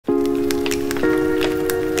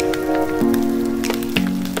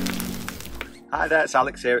Hi there, it's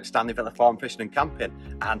Alex here at Stanley Farm Fishing and Camping,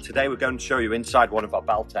 and today we're going to show you inside one of our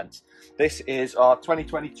bell tents. This is our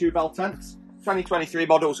 2022 bell tents. 2023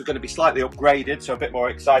 models are going to be slightly upgraded, so a bit more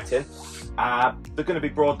exciting. They're going to be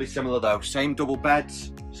broadly similar though. Same double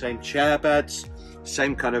beds, same chair beds,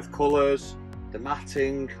 same kind of colours, the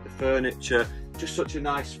matting, the furniture. Just such a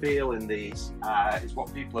nice feel in these. It's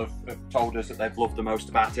what people have told us that they've loved the most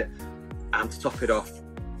about it. And to top it off,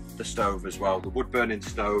 the stove as well, the wood burning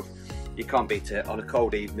stove. You can't beat it on a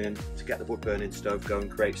cold evening. To get the wood burning stove going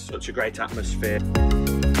creates such a great atmosphere.